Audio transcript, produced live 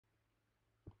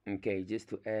Okay, just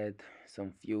to add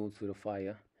some fuel to the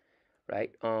fire,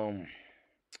 right?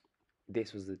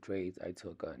 This was the trades I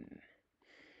took on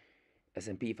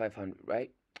S&P 500,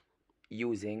 right?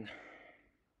 Using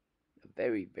a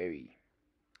very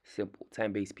simple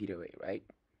time-based Peter rate, right?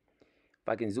 If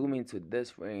I can zoom into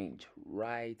this range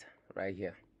right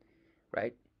here,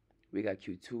 right? We got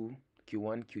Q2,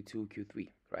 Q1, Q2, Q3,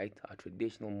 right? Our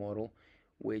traditional model,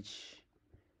 which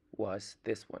was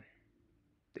this one,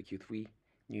 the Q3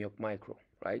 New York Micro,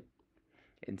 right?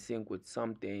 In sync with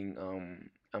something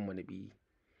I'm gonna be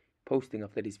posting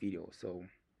after this video. So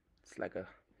it's like a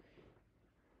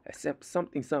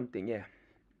something, yeah.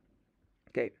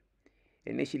 Okay.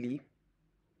 Initially,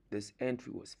 this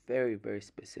entry was very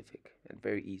specific and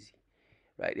very easy,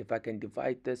 right? If I can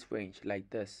divide this range like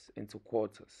this into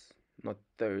quarters, not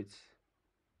thirds.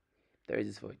 Thirds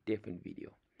is for a different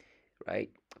video, right?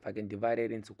 If I can divide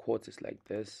it into quarters like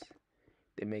this,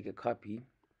 then make a copy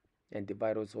and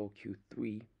divide also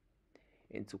Q3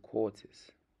 into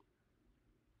quarters,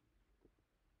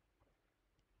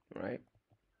 right?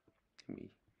 Let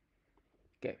me,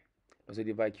 okay. Also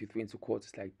divide Q3 into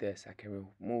quarters like this. I can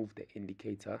remove the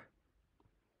indicator.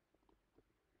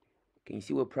 Can you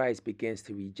see where price begins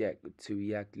to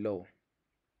react low?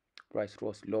 Price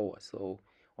draws lower. So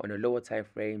on a lower time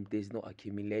frame, there's no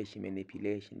accumulation,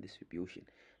 manipulation, distribution.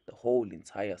 The whole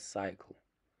entire cycle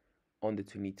on the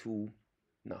 22,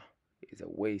 nah, it's a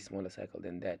way smaller cycle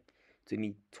than that.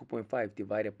 22.5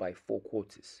 divided by 4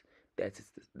 quarters.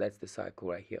 That's the cycle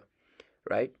right here,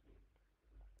 right?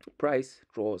 Price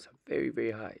draws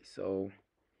very high. So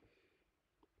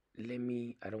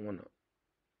I don't want to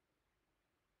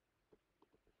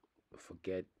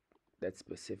forget that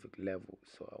specific level,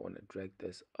 so I want to drag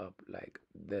this up like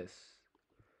this.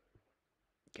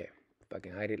 Okay, if I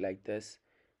can hide it like this,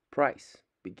 price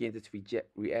begins its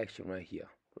reaction right here,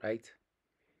 right?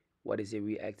 What is it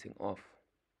reacting off?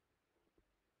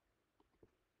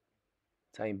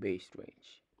 Time-based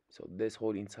range. So this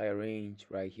whole entire range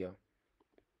right here,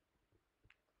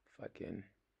 if I can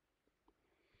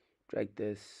drag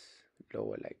this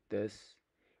lower like this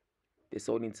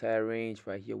whole entire range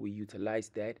right here, we utilize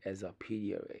that as a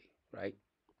PD array, right?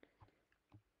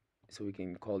 So we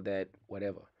can call that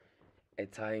whatever, a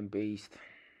time-based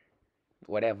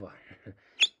whatever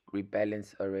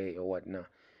rebalance array or whatnot,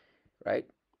 right?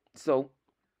 So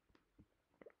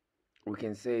we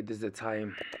can say this is a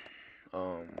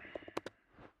um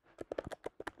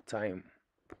time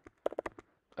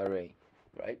array,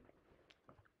 right?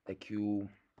 A Q1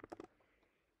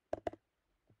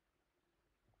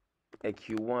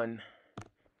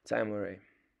 time array,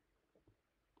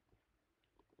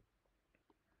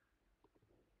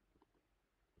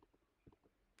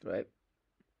 right?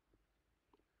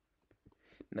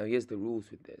 Now here's the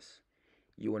rules with this.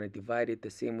 You want to divide it the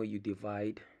same way you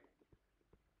divide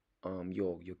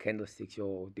your candlesticks,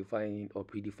 your defined or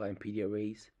predefined PD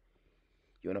arrays.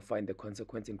 You want to find the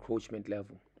consequence encroachment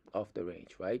level of the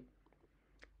range, right?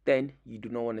 Then you do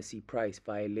not want to see price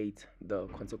violate the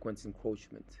consequence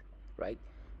encroachment, right?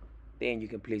 Then you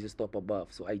can place a stop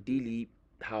above. So ideally,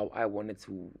 how I wanted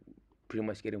to pretty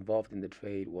much get involved in the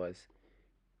trade was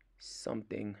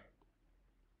something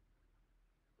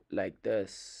like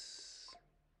this,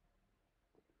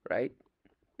 right?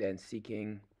 Then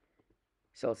seeking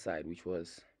sell side, which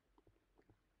was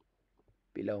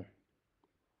below,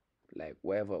 like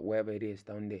wherever it is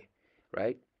down there,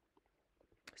 right?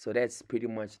 So that's pretty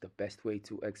much the best way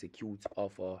to execute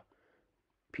off a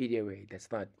PD array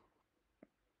that's not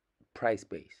price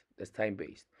based, that's time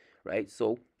based, right?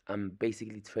 So I'm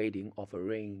basically trading off a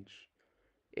range,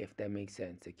 if that makes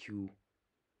sense, a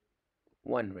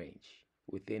Q1 range.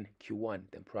 Within Q1,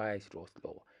 then price draws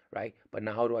lower, right? But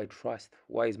now how do I trust?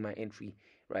 Why is my entry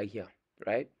right here,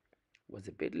 right? Was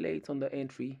a bit late on the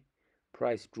entry,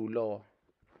 price drew lower,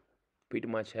 pretty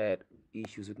much had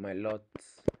issues with my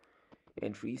lots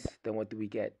entries. Then what do we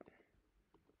get?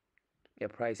 A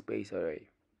price based array,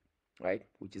 right?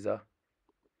 Which is a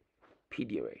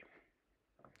PD array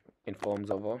in forms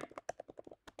of a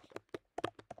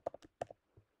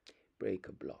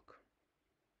breaker block.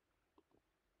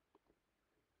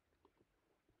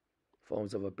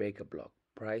 Forms of a breaker block.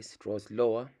 Price draws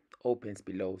lower, opens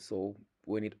below. So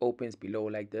when it opens below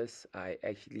like this, I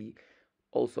actually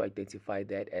also identify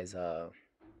that as a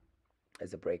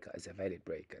breaker, as a valid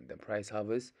break. And the price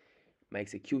hovers. My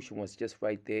execution was just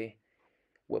right there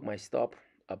with my stop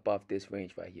above this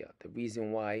range right here. The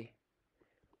reason why,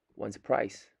 once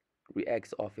price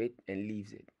reacts off it and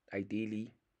leaves it,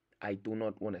 ideally I do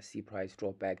not want to see price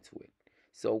drop back to it.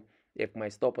 So if my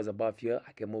stop was above here,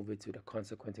 I can move it to the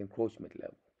consequent encroachment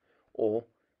level or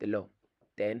the low.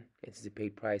 then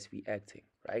anticipate price reacting,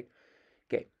 right?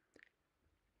 Okay,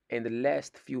 in the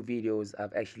last few videos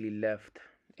I've actually left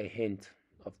a hint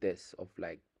of this, of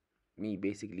like me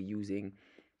basically using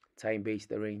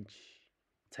time-based range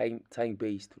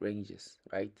time-based ranges,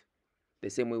 right? The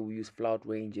same way we use flout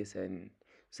ranges and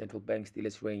central bank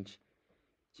stillest range,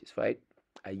 just right.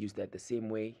 I use that the same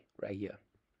way right here,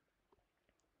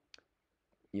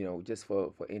 just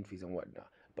for entries and whatnot.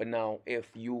 But now if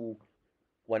you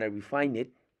want to refine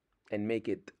it and make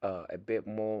it a bit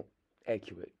more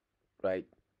accurate, right?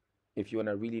 If you want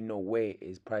to really know where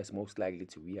is price most likely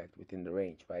to react within the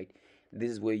range, right?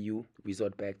 This is where you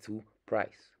resort back to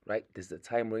price, right? There's a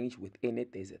time range within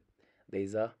it.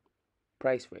 There's a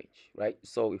price range, right?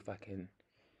 So if I can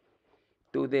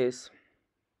do this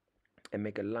and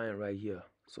make a line right here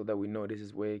so that we know this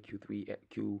is where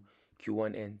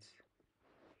Q1 ends.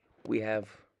 We have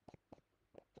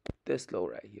this low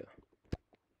right here.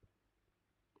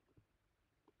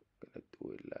 I'm gonna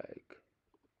do it like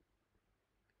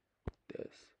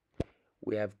this.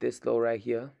 We have this low right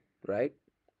here, right?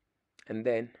 And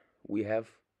then we have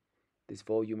this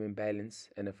volume imbalance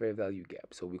and a fair value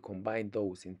gap. So we combine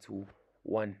those into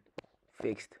one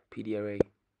fixed PD array,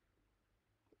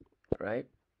 right?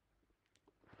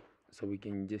 So we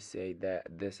can just say that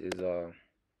this is a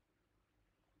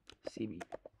CB.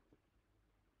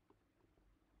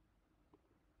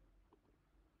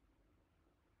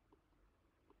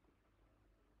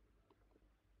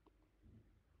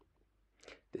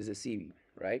 This is a CB,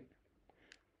 right?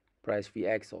 Price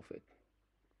reacts off it.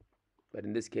 But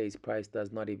in this case, price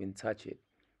does not even touch it.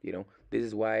 This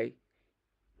is why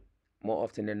more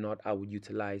often than not, I would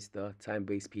utilize the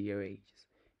time-based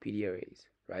PDRAs,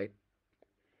 right?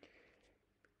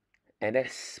 And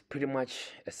that's pretty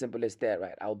much as simple as that,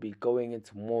 right? I'll be going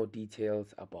into more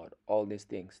details about all these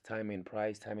things, timing,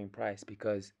 price,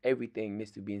 because everything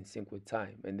needs to be in sync with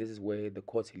time. And this is where the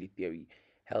quarterly theory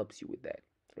helps you with that,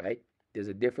 right? There's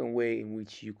a different way in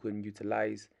which you can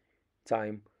utilize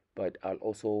time, but I'll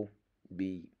also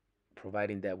be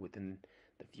providing that within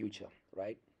the future,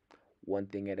 right? One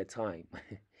thing at a time.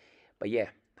 But yeah,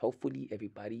 hopefully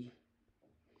everybody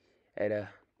had a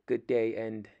good day,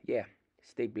 and yeah,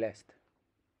 stay blessed.